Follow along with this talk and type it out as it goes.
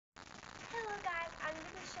I'm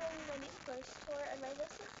going to show you my new clothes store, and my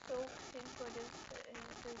list is so important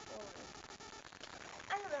so boring.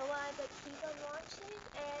 I don't know why, but keep on watching.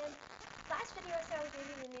 And last video I said I was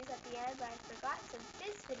reading the news at the end, but I forgot. So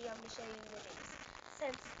this video I'm going to show you the news,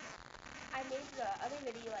 since I made the other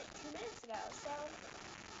video like 2 minutes ago. So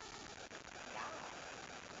yeah,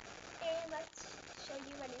 and let's show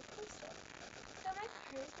you my new clothes store. So my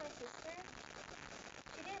purse, my sister,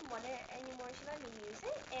 she didn't want it anymore. She let me use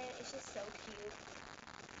it, and it's just so cute.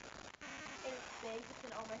 And it's big to put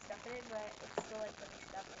all my stuff in it, but it's still like really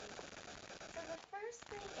stuffy. So the first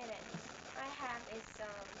thing in it I have is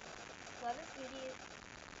some Love is Beauty,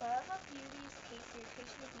 Love of Beauty's Pastry,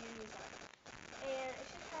 Creation of Beauty Design. And it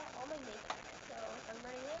should have all my makeup in it. So if I'm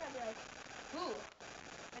running late, I'll be like, ooh,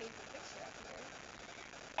 I need to fix it up here.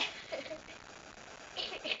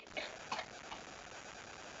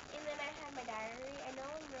 And then I have my diary. I know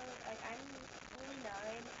I'm really, like, I'm only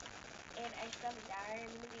 9, and I still have a diary.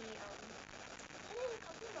 I'm going to be 10 in a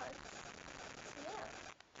couple months. So yeah.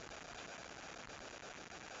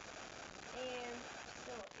 And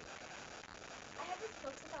still looking okay. I had this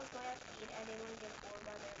book since I was going out to eat, and I didn't want to get bored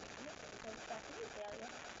while they were making the food, because that could be a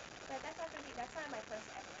failure. But that's not my first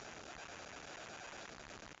ever.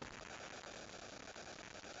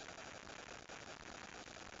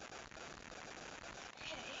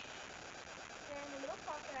 Okay. Then in the middle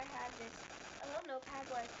pocket I have this a little notepad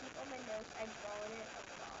where I keep all my notes. I draw in it a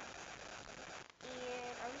lot.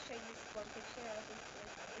 And I'm gonna show you this one picture that I think is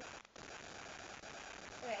really funny.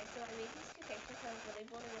 Okay, so I made these two pictures because I was really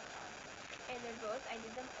bored in the class. And they're both, I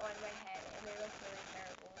did them on my head, and they look really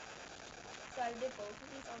terrible. So I did both of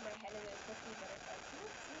these on my head, and they're supposed to be butterflies.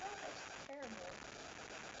 See that? That's terrible.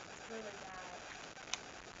 It's really bad.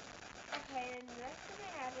 Okay, and the next thing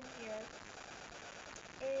I have in here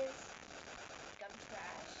is gum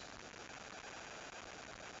trash.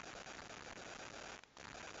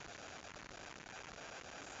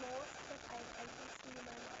 The smallest tip I've ever seen in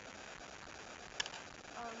my life.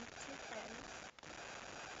 2 pens.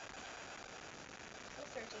 Still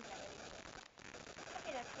searching for anything.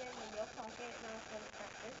 Okay, that's here in the middle pocket. Now it's in the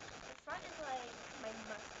front. The front is like my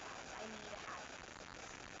must-haves. I need to have these.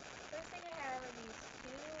 First thing I have are these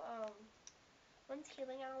two. One's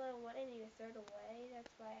healing aloe, and one I need to throw it away.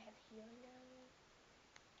 That's why I have healing aloe.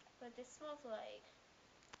 But this smells like.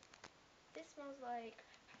 I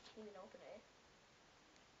can't even open it.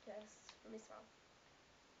 Just let me smell.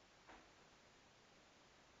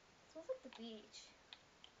 It smells like the beach.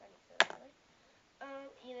 I need to throw it away.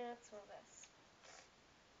 Let's smell this.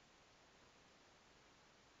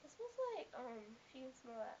 It smells like, if you can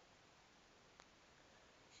smell that.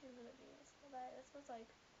 She's gonna be able to smell that. It smells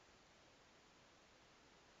like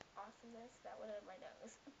awesomeness that went up my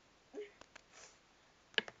nose.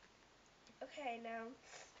 Okay, now,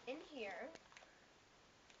 in here,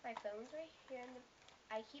 my phone's right here in the,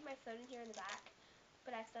 I keep my phone in here in the back,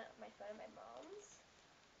 but I set my phone at my mom's.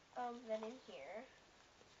 Then in here,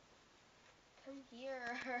 come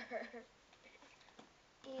here,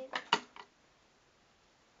 and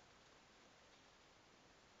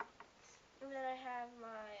then I have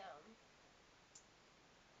my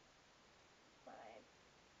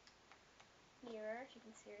mirror. If you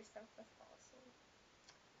can see yourself, that's awesome.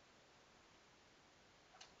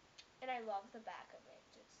 And I love the back of it,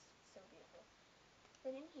 just so beautiful.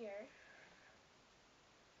 Then in here,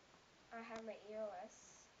 I have my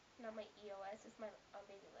EOS, not my EOS, it's my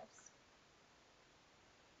baby lips.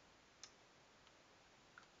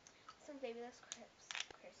 Some baby lips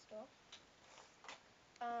crystal.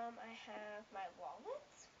 I have my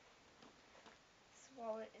wallet. This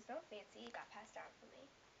wallet is not fancy, it got passed down to me.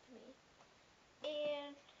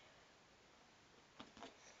 And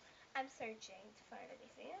I'm searching to find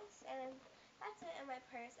anything else, and that's it in my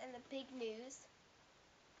purse. And the big news,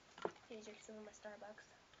 gonna drink some of my Starbucks.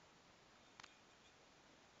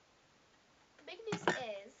 The big news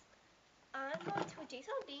is I'm going to a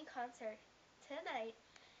Jason Aldean concert tonight,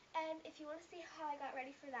 and if you want to see how I got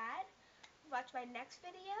ready for that, watch my next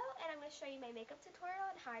video, and I'm going to show you my makeup tutorial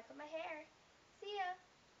and how I put my hair. See ya!